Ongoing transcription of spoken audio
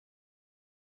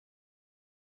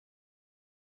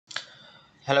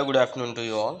Hello, good afternoon to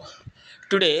you all.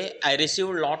 Today, I received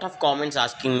a lot of comments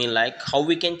asking me like how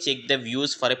we can check the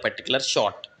views for a particular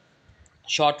short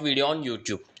video on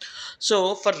YouTube.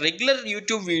 So, for regular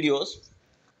YouTube videos,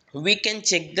 we can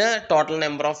check the total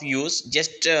number of views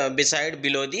just beside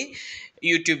below the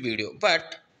YouTube video.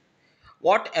 But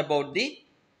what about the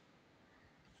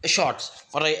shorts?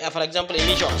 For example,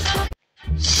 any shorts.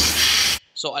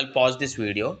 So, I'll pause this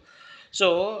video.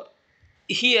 So,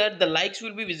 here the likes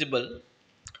will be visible,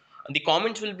 the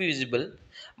comments will be visible,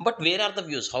 but where are the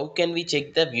views? How can we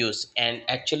check the views? And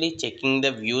actually checking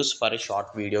the views for a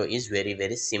short video is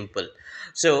very simple.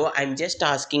 So I'm just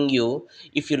asking you,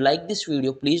 if you like this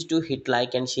video, please do hit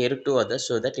like and share it to others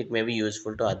so that it may be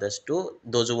useful to others too,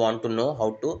 those who want to know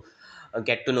how to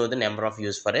get to know the number of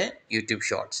views for a YouTube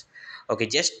shorts. Okay,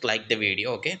 just like the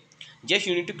video. Okay, just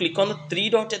you need to click on the three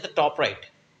dots at the top right,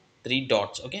 three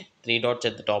dots. Okay, three dots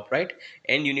at the top right,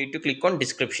 and you need to click on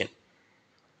description,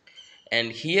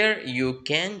 and here you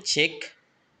can check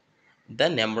the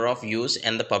number of views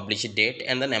and the published date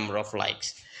and the number of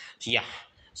likes. So yeah,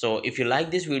 so if you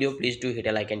like this video, please do hit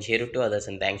a like and share it to others,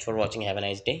 and thanks for watching. Have a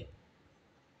nice day.